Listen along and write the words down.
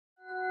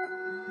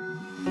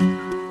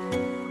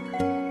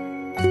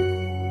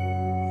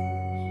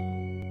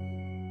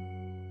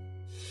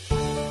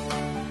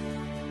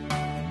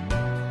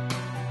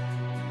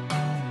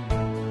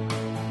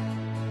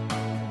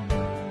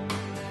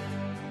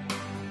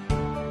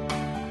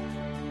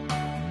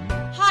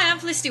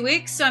Felicity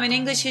Wicks. I'm an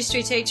English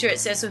history teacher at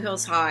Cecil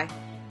Hills High.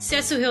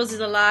 Cecil Hills is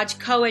a large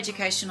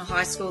co-educational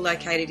high school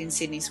located in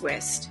Sydney's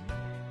west.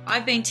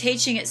 I've been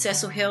teaching at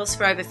Cecil Hills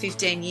for over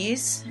 15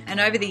 years, and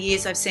over the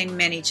years I've seen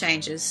many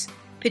changes,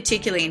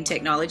 particularly in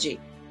technology.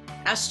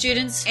 Our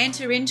students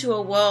enter into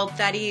a world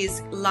that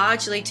is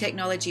largely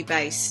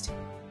technology-based,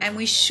 and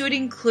we should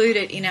include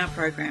it in our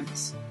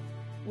programs.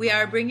 We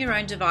are a bring your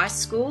own device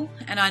school,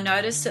 and I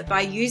noticed that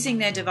by using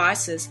their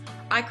devices,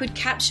 I could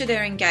capture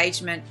their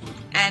engagement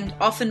and,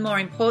 often more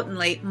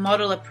importantly,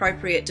 model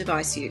appropriate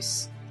device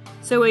use.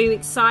 So were you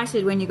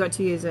excited when you got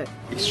to use it?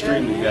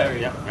 Extremely,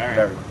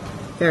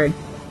 Very.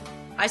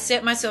 I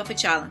set myself a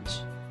challenge.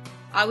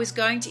 I was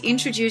going to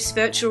introduce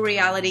virtual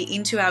reality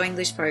into our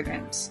English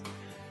programs,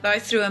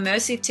 both through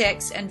immersive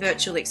text and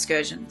virtual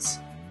excursions.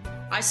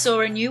 I saw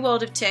a new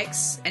world of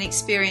texts and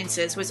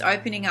experiences was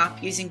opening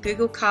up using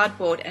Google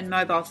Cardboard and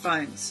mobile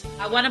phones.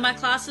 One of my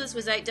classes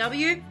was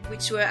 8W,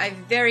 which were a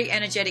very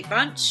energetic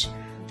bunch.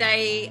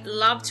 They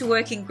loved to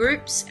work in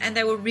groups and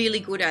they were really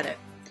good at it.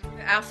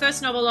 Our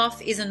first novel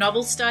off is a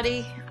novel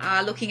study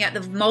looking at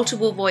the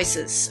multiple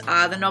voices.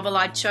 The novel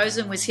I'd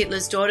chosen was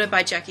Hitler's Daughter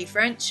by Jackie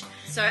French.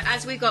 So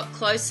as we got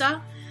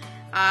closer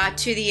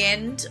to the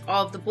end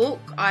of the book,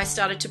 I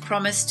started to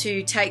promise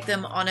to take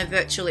them on a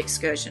virtual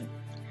excursion.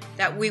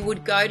 That we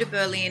would go to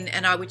Berlin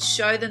and I would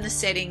show them the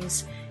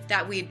settings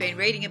that we had been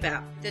reading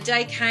about. The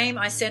day came,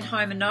 I sent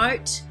home a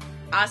note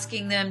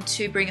asking them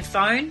to bring a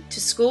phone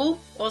to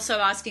school, also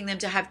asking them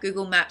to have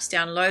Google Maps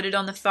downloaded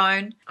on the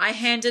phone. I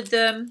handed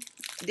them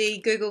the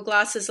Google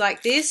glasses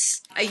like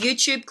this, a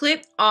YouTube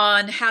clip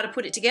on how to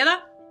put it together,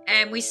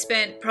 and we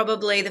spent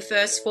probably the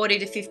first 40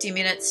 to 50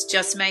 minutes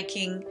just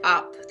making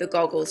up the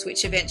goggles,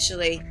 which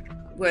eventually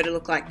were to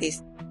look like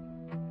this.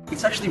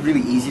 It's actually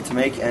really easy to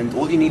make, and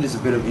all you need is a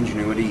bit of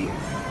ingenuity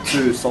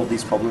to solve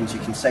these problems. You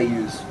can say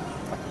use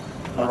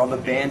a rubber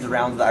band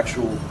around the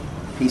actual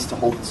piece to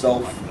hold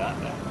itself.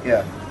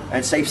 Yeah,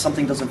 and say if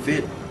something doesn't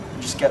fit,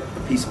 just get a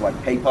piece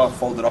of paper,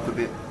 fold it up a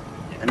bit,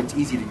 and it's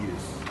easy to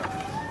use.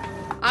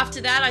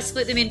 After that, I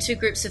split them into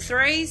groups of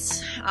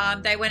threes.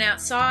 They went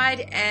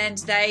outside and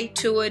they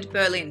toured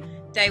Berlin.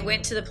 They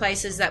went to the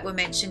places that were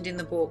mentioned in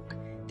the book.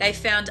 They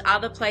found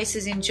other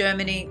places in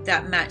Germany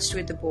that matched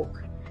with the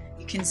book.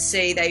 You can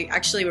see they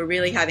actually were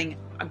really having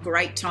a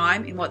great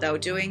time in what they were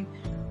doing,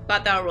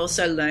 but they were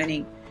also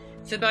learning.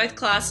 For both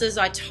classes,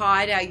 I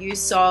tied our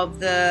use of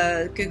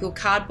the Google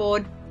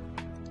Cardboard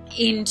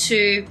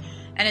into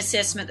an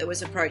assessment that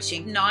was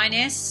approaching.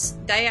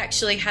 9S, they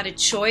actually had a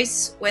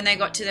choice when they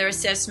got to their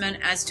assessment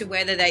as to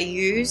whether they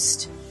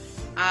used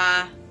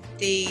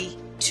the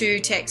two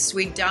texts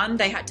we'd done.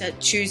 They had to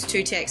choose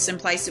two texts and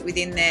place it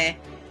within their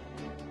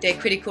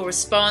critical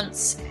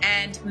response,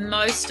 and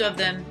most of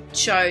them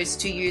chose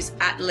to use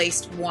at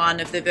least one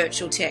of the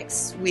virtual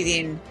texts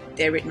within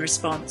their written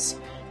response.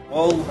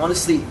 Well,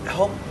 honestly,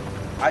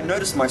 I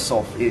noticed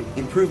myself, it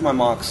improved my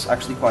marks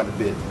actually quite a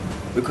bit,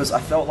 because I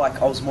felt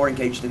like I was more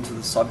engaged into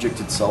the subject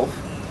itself,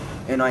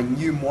 and I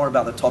knew more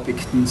about the topic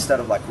instead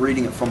of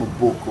reading it from a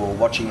book or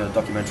watching a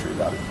documentary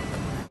about it.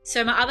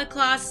 So my other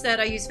class that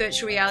I used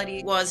virtual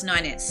reality was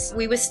 9S.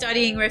 We were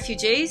studying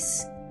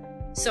refugees,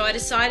 so I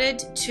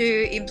decided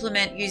to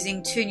implement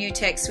using two new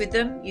texts with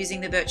them,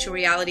 using the virtual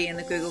reality and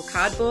the Google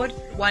Cardboard.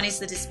 One is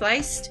The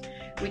Displaced,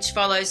 which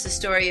follows the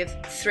story of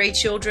three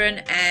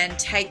children and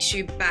takes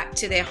you back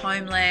to their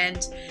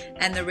homeland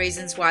and the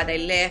reasons why they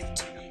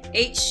left.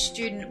 Each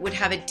student would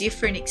have a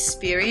different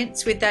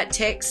experience with that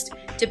text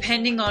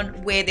depending on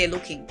where they're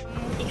looking.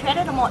 He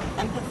created a more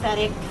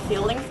empathetic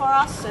feeling for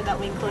us so that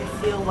we could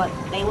feel what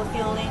they were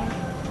feeling.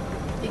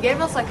 He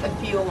gave us a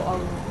feel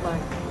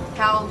of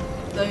how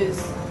those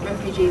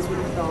refugees would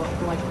have felt,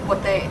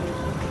 what they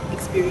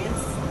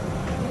experienced.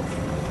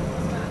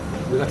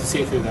 We got to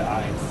see it through their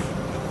eyes.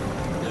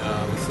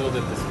 We saw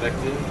the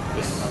perspective.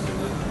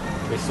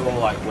 We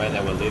saw where they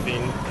were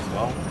living as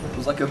well. It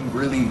was a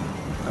really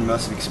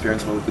immersive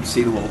experience where we could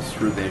see the world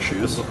through their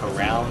shoes. Look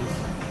around.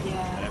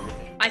 Yeah.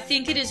 I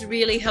think it has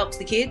really helped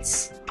the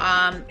kids.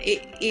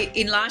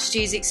 In last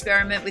year's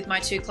experiment with my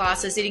two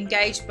classes, it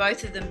engaged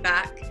both of them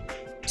back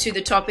to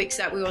the topics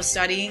that we were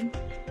studying,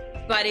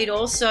 but it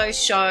also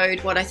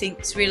showed what I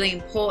think is really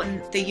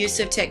important, the use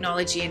of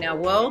technology in our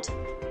world.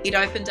 It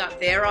opened up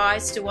their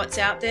eyes to what's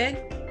out there.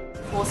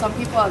 Well, some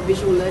people are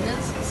visual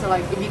learners, so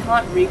if you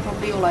can't read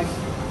properly or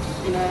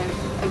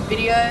a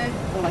video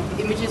or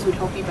images would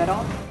help you better.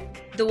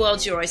 The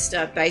world's your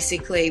oyster,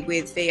 basically,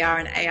 with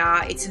VR and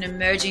AR. It's an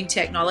emerging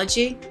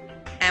technology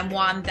and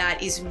one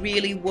that is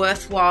really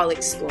worthwhile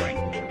exploring.